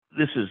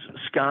This is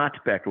Scott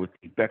Becker with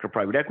the Becker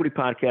Private Equity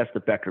Podcast,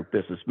 the Becker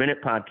Business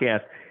Minute Podcast.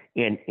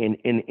 And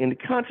the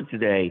concept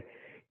today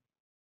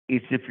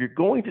is if you're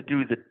going to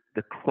do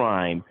the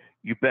crime,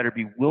 you better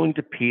be willing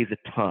to pay the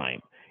time.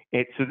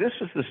 And so this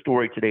is the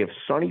story today of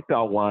Sonny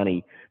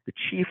Balwani, the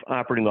Chief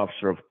Operating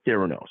Officer of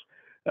Theranos.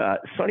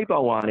 Sonny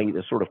Balwani,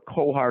 the sort of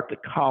cohort, the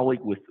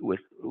colleague with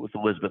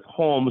Elizabeth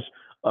Holmes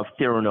of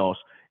Theranos,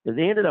 and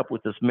they ended up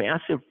with this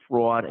massive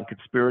fraud and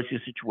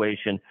conspiracy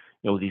situation,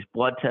 with these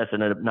blood tests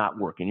that ended up not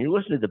working. You're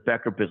listening to the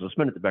Becker Business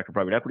Minute, the Becker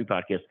Private Equity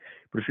Podcast,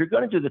 but if you're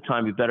going to do the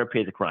time, you better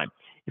pay the crime.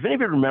 If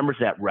anybody remembers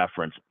that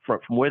reference from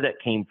where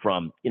that came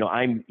from,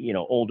 I'm,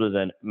 older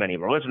than many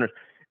of our listeners,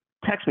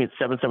 text me at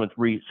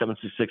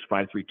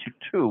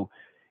 773-766-5322,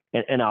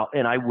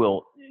 and I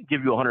will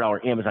give you a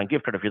 $100 Amazon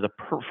gift card if you're the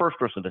first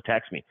person to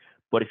text me.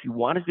 But if you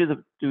want to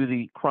do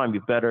the crime,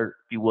 you better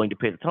be willing to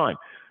pay the time.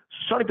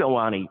 Sonny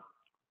Balwani,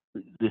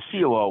 the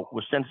COO,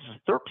 was sentenced to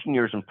 13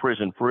 years in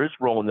prison for his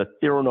role in the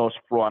Theranos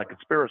fraud and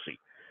conspiracy.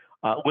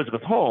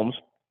 Elizabeth Holmes,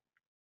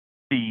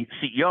 the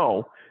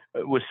CEO,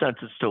 was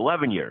sentenced to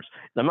 11 years.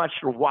 And I'm not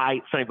sure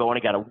why Sonny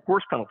Balwani got a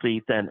worse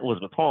penalty than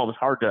Elizabeth Holmes.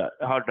 Hard to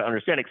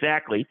understand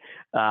exactly,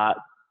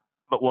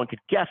 but one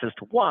could guess as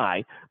to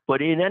why.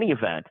 But in any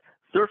event,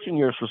 13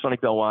 years for Sonny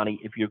Balwani.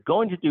 If you're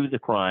going to do the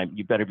crime,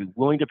 you better be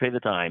willing to pay the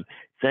time.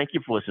 Thank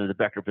you for listening to the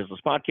Becker Business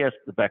Podcast,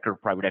 the Becker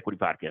Private Equity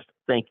Podcast.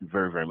 Thank you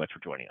very, very much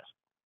for joining us.